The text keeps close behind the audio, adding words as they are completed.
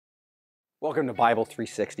Welcome to Bible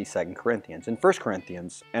 360, 2 Corinthians. In 1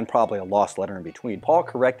 Corinthians, and probably a lost letter in between, Paul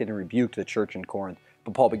corrected and rebuked the church in Corinth,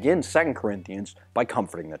 but Paul begins 2 Corinthians by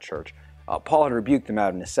comforting the church. Paul had rebuked them out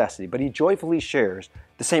of necessity, but he joyfully shares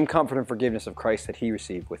the same comfort and forgiveness of Christ that he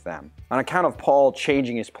received with them. On account of Paul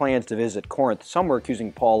changing his plans to visit Corinth, some were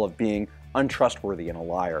accusing Paul of being untrustworthy and a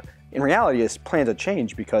liar. In reality, his plans had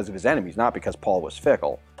changed because of his enemies, not because Paul was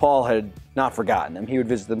fickle. Paul had not forgotten them. He would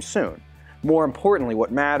visit them soon. More importantly,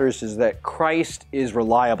 what matters is that Christ is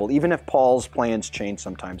reliable. Even if Paul's plans change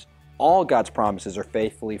sometimes, all God's promises are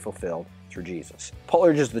faithfully fulfilled through Jesus. Paul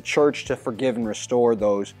urges the church to forgive and restore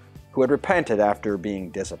those who had repented after being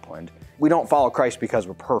disciplined. We don't follow Christ because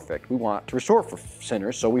we're perfect. We want to restore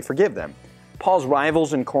sinners, so we forgive them. Paul's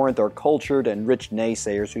rivals in Corinth are cultured and rich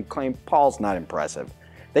naysayers who claim Paul's not impressive.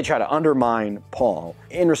 They try to undermine Paul.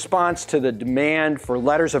 In response to the demand for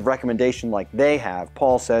letters of recommendation like they have,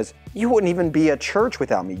 Paul says, "You wouldn't even be a church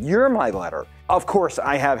without me. You're my letter." Of course,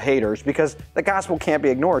 I have haters because the gospel can't be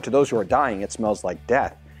ignored. To those who are dying, it smells like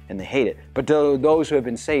death, and they hate it. But to those who have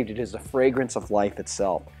been saved, it is the fragrance of life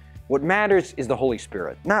itself. What matters is the Holy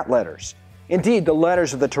Spirit, not letters. Indeed, the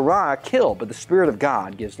letters of the Torah kill, but the Spirit of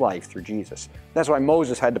God gives life through Jesus. That's why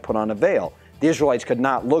Moses had to put on a veil. The Israelites could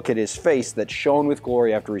not look at his face that shone with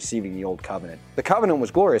glory after receiving the Old Covenant. The covenant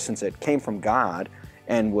was glorious since it came from God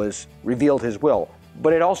and was revealed his will,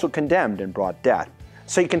 but it also condemned and brought death.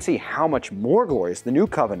 So you can see how much more glorious the new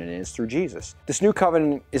covenant is through Jesus. This new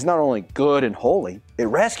covenant is not only good and holy, it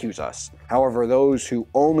rescues us. However, those who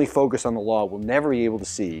only focus on the law will never be able to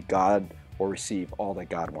see God or receive all that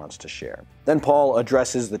God wants to share. Then Paul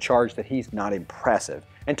addresses the charge that he's not impressive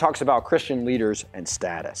and talks about Christian leaders and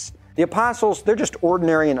status. The apostles, they're just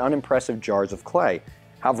ordinary and unimpressive jars of clay.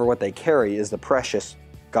 However, what they carry is the precious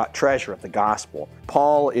treasure of the gospel.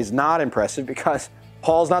 Paul is not impressive because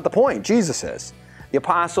Paul's not the point, Jesus is. The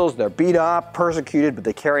apostles, they're beat up, persecuted, but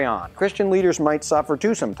they carry on. Christian leaders might suffer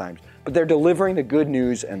too sometimes, but they're delivering the good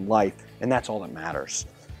news and life, and that's all that matters.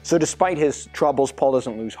 So despite his troubles, Paul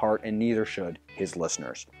doesn't lose heart, and neither should his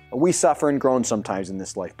listeners. We suffer and groan sometimes in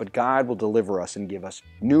this life, but God will deliver us and give us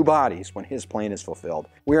new bodies when his plan is fulfilled.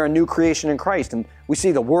 We are a new creation in Christ, and we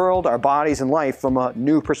see the world, our bodies, and life from a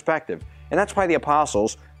new perspective. And that's why the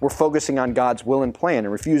apostles were focusing on God's will and plan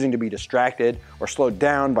and refusing to be distracted or slowed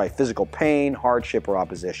down by physical pain, hardship, or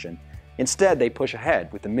opposition. Instead, they push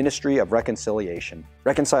ahead with the ministry of reconciliation,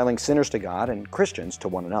 reconciling sinners to God and Christians to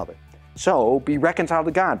one another. So, be reconciled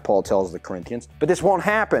to God, Paul tells the Corinthians, but this won't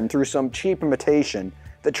happen through some cheap imitation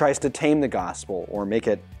that tries to tame the gospel or make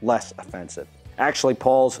it less offensive. Actually,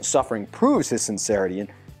 Paul's suffering proves his sincerity and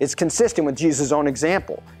is consistent with Jesus' own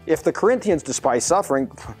example. If the Corinthians despise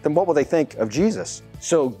suffering, then what will they think of Jesus?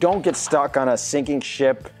 So don't get stuck on a sinking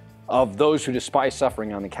ship of those who despise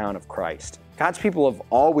suffering on account of Christ. God's people have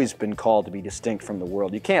always been called to be distinct from the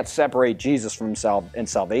world. You can't separate Jesus from and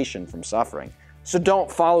salvation from suffering. So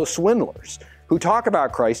don't follow swindlers who talk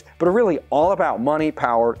about Christ, but are really all about money,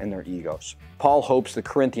 power, and their egos. Paul hopes the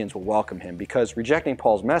Corinthians will welcome him because rejecting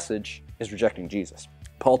Paul's message is rejecting Jesus.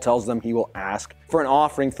 Paul tells them he will ask for an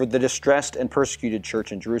offering for the distressed and persecuted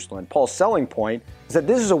church in Jerusalem. Paul's selling point is that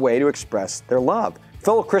this is a way to express their love.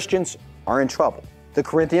 Fellow Christians are in trouble. The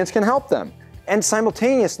Corinthians can help them and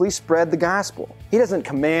simultaneously spread the gospel. He doesn't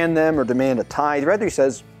command them or demand a tithe. Rather, he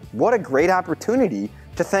says, what a great opportunity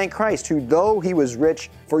to thank Christ, who, though he was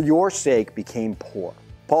rich, for your sake became poor.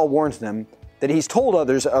 Paul warns them that he's told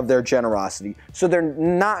others of their generosity, so they're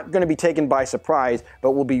not going to be taken by surprise,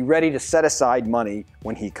 but will be ready to set aside money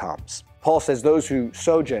when he comes. Paul says those who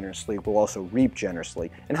sow generously will also reap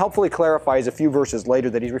generously, and helpfully clarifies a few verses later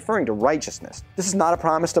that he's referring to righteousness. This is not a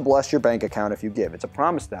promise to bless your bank account if you give. It's a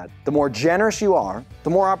promise that the more generous you are, the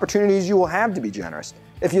more opportunities you will have to be generous.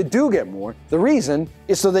 If you do get more, the reason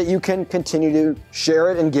is so that you can continue to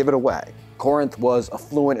share it and give it away. Corinth was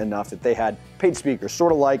affluent enough that they had paid speakers,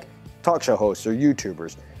 sort of like talk show hosts or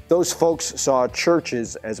YouTubers. Those folks saw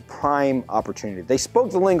churches as a prime opportunity. They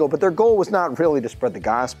spoke the lingo, but their goal was not really to spread the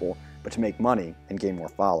gospel, but to make money and gain more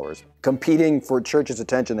followers. Competing for church's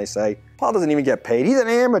attention, they say, Paul doesn't even get paid. He's an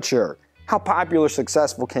amateur. How popular,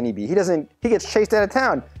 successful can he be? He gets chased out of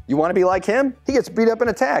town. You want to be like him? He gets beat up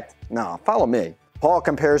and attacked. No, follow me. Paul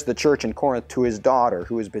compares the church in Corinth to his daughter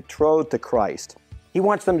who is betrothed to Christ. He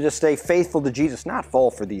wants them to stay faithful to Jesus, not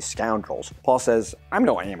fall for these scoundrels. Paul says, I'm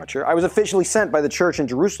no amateur. I was officially sent by the church in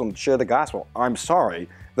Jerusalem to share the gospel. I'm sorry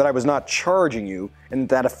that I was not charging you and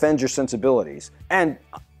that offends your sensibilities. And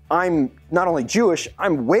I'm not only Jewish,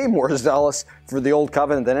 I'm way more zealous for the old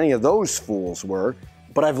covenant than any of those fools were.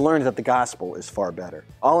 But I've learned that the gospel is far better.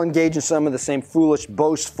 I'll engage in some of the same foolish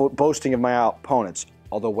boasting of my opponents,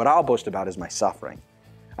 although what I'll boast about is my suffering.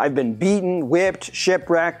 I've been beaten, whipped,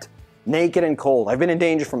 shipwrecked, naked and cold. I've been in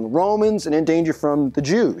danger from the Romans and in danger from the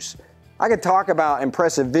Jews. I could talk about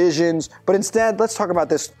impressive visions, but instead, let's talk about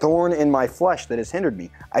this thorn in my flesh that has hindered me.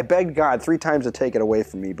 I begged God 3 times to take it away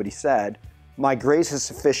from me, but He said, "My grace is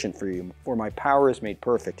sufficient for you, for my power is made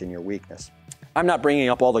perfect in your weakness." I'm not bringing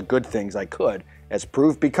up all the good things I could as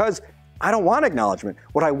proof because I don't want acknowledgement.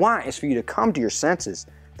 What I want is for you to come to your senses.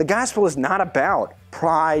 The gospel is not about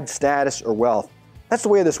pride, status, or wealth. That's the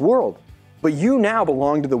way of this world. But you now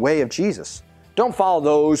belong to the way of Jesus. Don't follow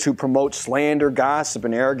those who promote slander, gossip,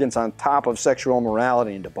 and arrogance on top of sexual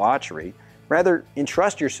immorality and debauchery. Rather,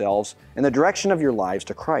 entrust yourselves in the direction of your lives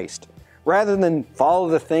to Christ. Rather than follow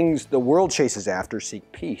the things the world chases after, seek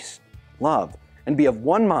peace, love, and be of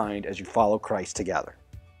one mind as you follow Christ together.